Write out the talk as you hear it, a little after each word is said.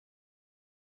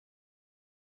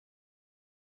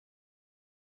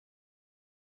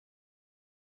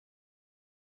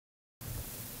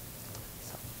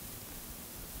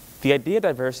The idea of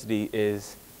diversity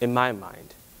is, in my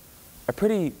mind, a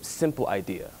pretty simple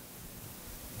idea.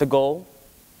 The goal,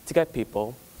 to get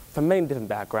people from many different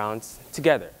backgrounds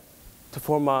together to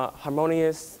form a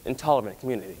harmonious and tolerant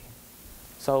community.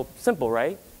 So simple,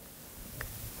 right?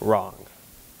 Wrong.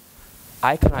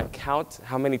 I cannot count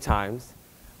how many times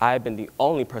I've been the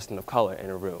only person of color in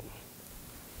a room.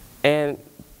 And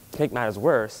to make matters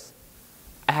worse,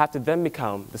 I have to then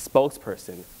become the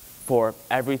spokesperson for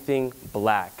everything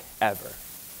black ever.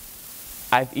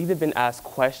 I've even been asked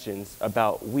questions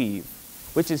about weave,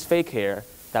 which is fake hair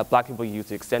that black people use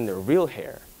to extend their real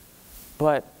hair.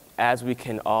 But as we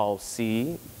can all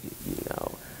see,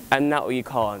 I'm not what you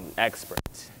call an expert.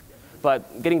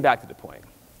 But getting back to the point.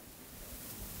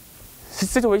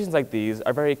 Situations like these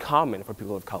are very common for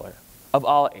people of color, of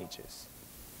all ages.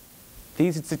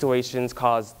 These situations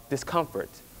cause discomfort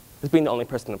as being the only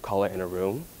person of color in a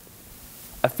room,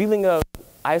 a feeling of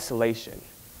isolation,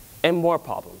 and more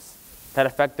problems that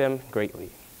affect them greatly.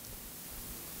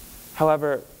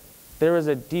 However, there is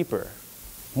a deeper,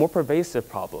 more pervasive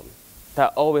problem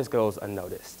that always goes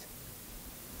unnoticed.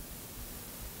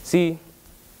 See,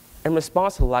 in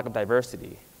response to the lack of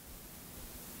diversity,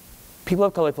 people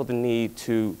of color feel the need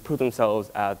to prove themselves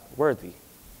as worthy.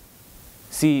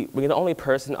 See, when you're the only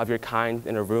person of your kind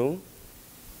in a room,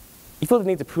 you feel the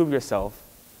need to prove yourself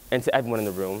and to everyone in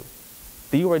the room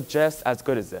that you are just as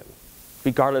good as them,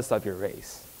 regardless of your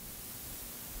race.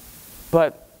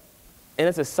 But in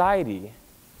a society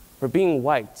where being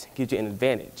white gives you an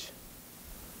advantage,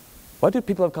 what do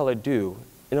people of color do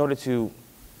in order to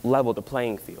level the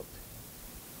playing field?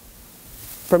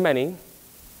 For many,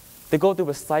 they go through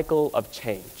a cycle of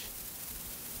change.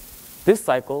 This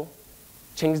cycle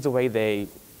changes the way they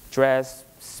dress,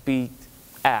 speak,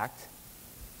 act,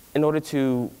 in order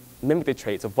to mimic the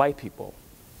traits of white people.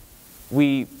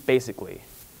 We basically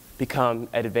become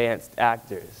advanced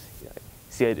actors.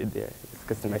 See it there? It's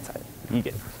because of my title. You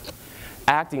get it.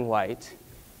 Acting white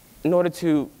in order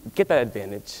to get that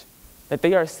advantage that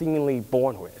they are seemingly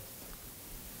born with.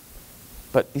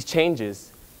 But these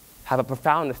changes have a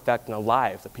profound effect on the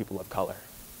lives of people of color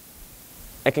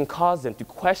and can cause them to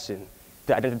question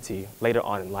their identity later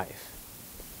on in life.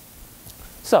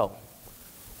 So,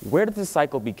 where does this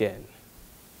cycle begin?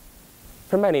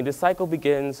 For many, this cycle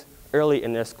begins early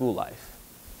in their school life,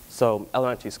 so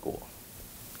elementary school.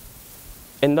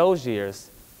 In those years,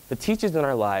 the teachers in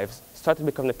our lives start to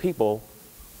become the people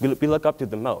we look up to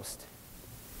the most.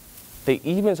 They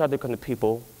even start to become the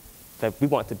people that we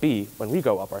want to be when we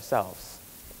grow up ourselves.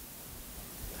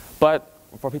 But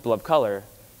for people of color,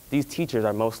 these teachers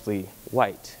are mostly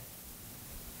white.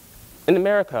 In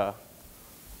America,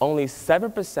 only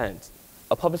 7%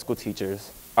 of public school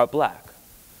teachers are black,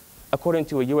 according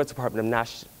to a U.S. Department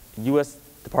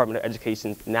of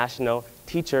Education's National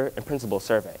Teacher and Principal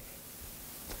Survey.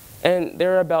 And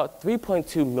there are about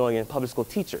 3.2 million public school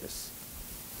teachers.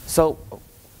 So,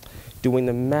 doing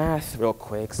the math real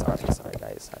quick, sorry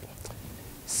guys.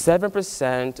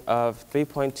 7% of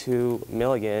 3.2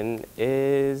 million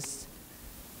is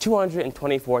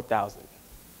 224,000.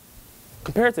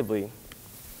 Comparatively,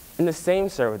 in the same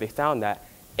survey, they found that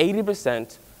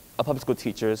 80% of public school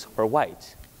teachers were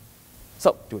white.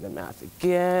 So, doing the math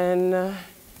again,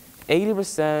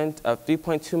 80% of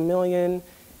 3.2 million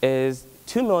is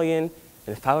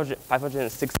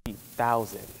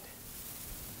 2,560,000.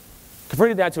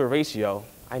 Converting that to a ratio,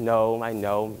 I know,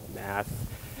 math.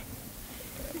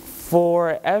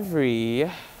 For every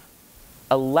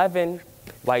 11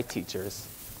 white teachers,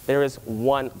 there is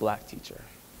one black teacher.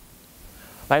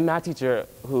 My math teacher,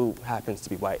 who happens to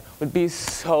be white, would be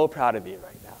so proud of me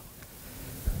right now.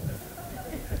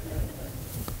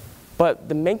 But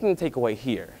the main thing to take away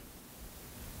here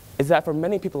is that for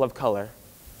many people of color,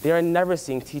 they are never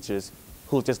seeing teachers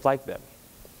who look just like them.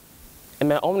 In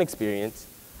my own experience,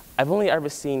 I've only ever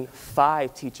seen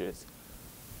 5 teachers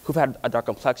who've had a dark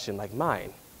complexion like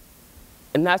mine.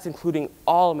 And that's including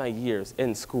all my years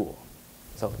in school.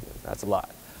 So that's a lot.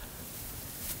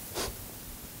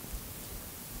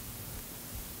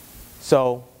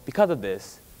 So because of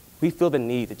this, we feel the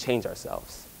need to change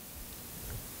ourselves.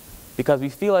 Because we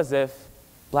feel as if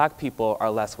black people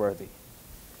are less worthy.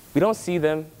 We don't see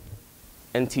them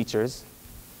in teachers,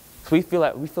 so we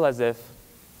feel as if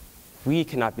we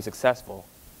cannot be successful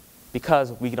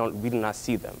because we do not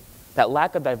see them. That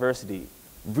lack of diversity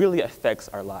really affects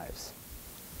our lives.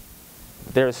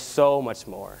 There's so much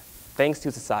more, thanks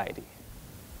to society.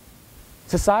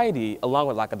 Society, along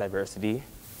with lack of diversity,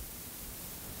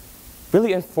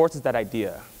 really enforces that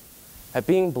idea that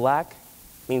being black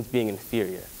means being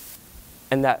inferior,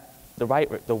 and that the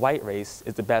white race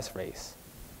is the best race.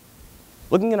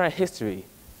 Looking at our history,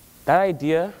 that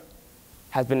idea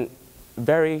has been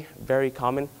very, very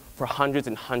common for hundreds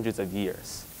and hundreds of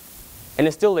years. And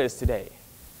it still is today.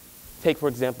 Take, for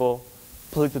example,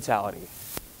 police brutality.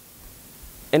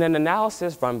 In an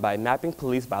analysis run by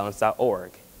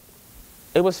mappingpoliceviolence.org,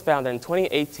 it was found that in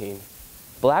 2018,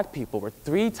 black people were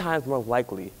 3 times more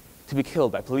likely to be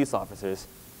killed by police officers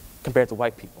compared to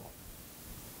white people.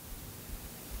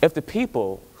 If the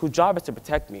people whose job is to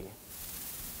protect me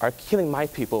are killing my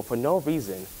people for no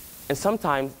reason, and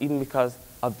sometimes even because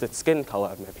of the skin color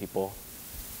of my people,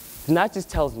 then that just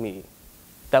tells me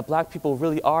that black people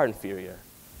really are inferior,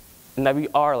 and that we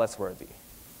are less worthy.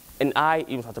 And I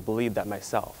even have to believe that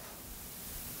myself.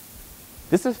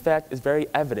 This effect is very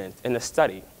evident in a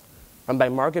study run by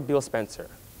Margaret Beale Spencer,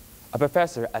 a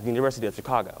professor at the University of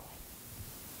Chicago.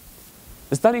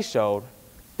 The study showed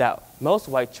that most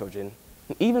white children,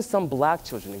 and even some black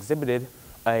children, exhibited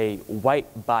a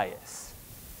white bias.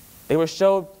 They were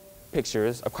showed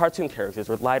pictures of cartoon characters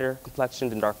with lighter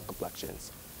complexions and darker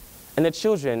complexions. And the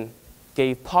children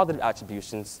gave positive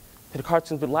attributions to the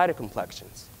cartoons with lighter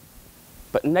complexions,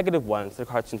 but negative ones to the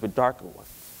cartoons with darker ones.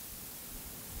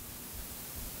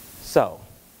 So,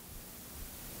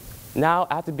 now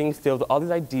after being filled with all these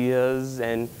ideas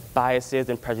and biases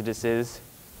and prejudices,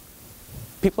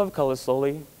 people of color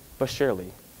slowly but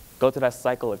surely go through that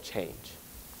cycle of change.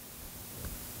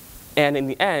 And in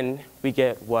the end, we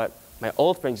get what my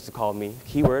old friends used to call me,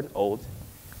 keyword old,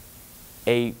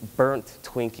 a burnt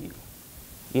Twinkie.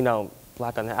 You know,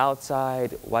 black on the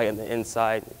outside, white on the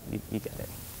inside, you get it.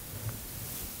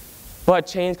 But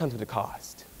change comes with a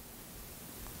cost.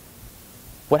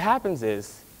 What happens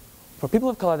is, for people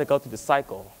of color that go through the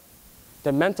cycle,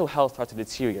 their mental health starts to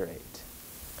deteriorate.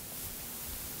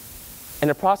 In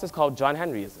a process called John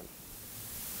Henryism.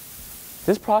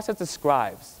 This process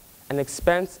describes an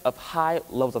expense of high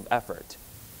levels of effort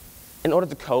in order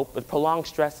to cope with prolonged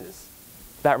stresses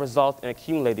that result in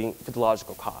accumulating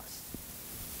physiological costs.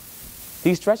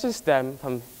 These stresses stem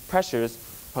from pressures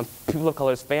from people of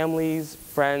color's families,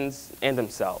 friends, and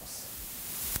themselves.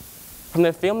 From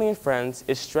their family and friends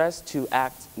is stressed to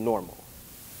act normal.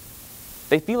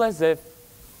 They feel as if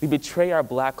we betray our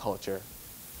black culture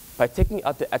by taking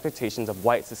up the expectations of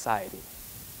white society.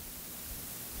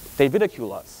 They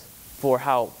ridicule us for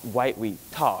how white we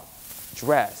talk,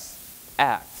 dress,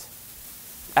 act,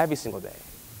 every single day.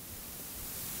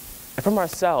 And from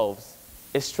ourselves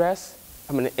is stress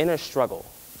from an inner struggle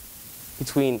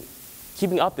between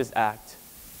keeping up this act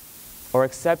or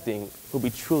accepting who we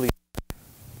truly are.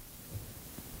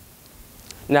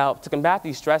 Now, to combat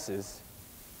these stresses,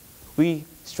 we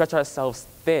stretch ourselves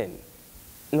thin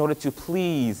in order to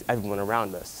please everyone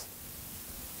around us.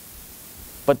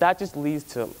 But that just leads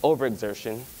to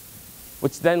overexertion,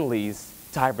 which then leads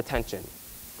to hypertension,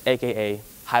 aka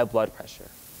high blood pressure.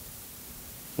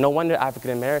 No wonder African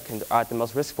Americans are at the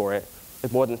most risk for it,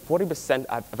 with more than 40%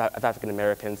 of African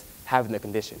Americans having the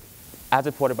condition, as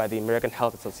reported by the American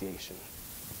Health Association.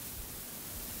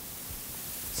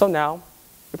 So now,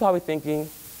 you're probably thinking,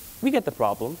 we get the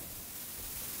problem,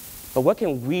 but what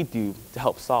can we do to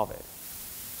help solve it?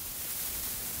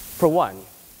 For one,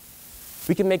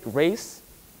 we can make race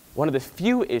one of the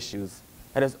few issues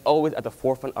that is always at the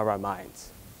forefront of our minds.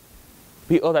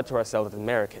 We owe that to ourselves as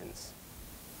Americans.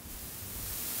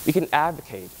 We can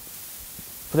advocate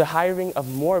for the hiring of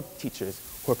more teachers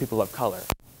who are people of color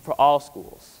for all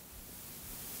schools.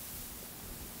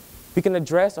 We can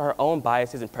address our own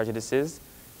biases and prejudices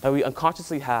that we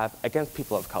unconsciously have against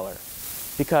people of color,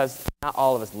 because not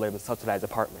all of us live in subsidized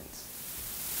apartments.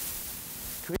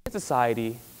 Create a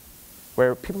society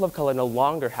where people of color no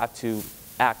longer have to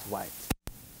act white,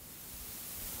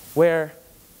 where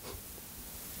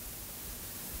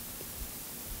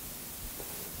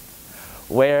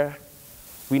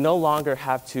we no longer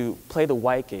have to play the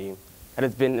white game that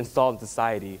has been installed in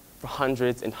society for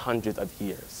hundreds and hundreds of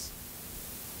years.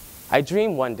 I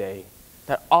dream one day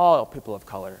that all people of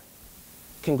color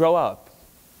can grow up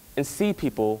and see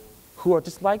people who are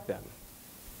just like them.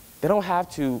 They don't have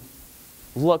to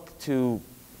look to,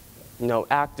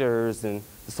 actors and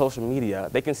the social media.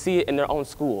 They can see it in their own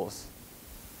schools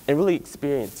and really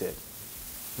experience it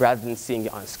rather than seeing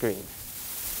it on a screen.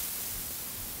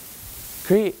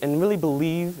 Create and really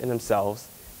believe in themselves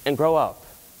and grow up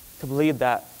to believe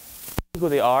that being who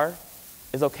they are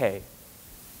is okay.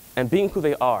 And being who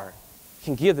they are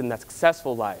can give them that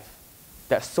successful life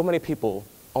that so many people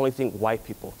only think white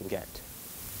people can get.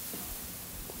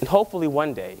 And hopefully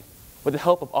one day, with the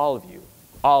help of all of you,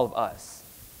 all of us,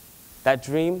 that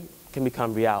dream can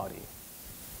become reality.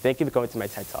 Thank you for coming to my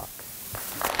TED Talk.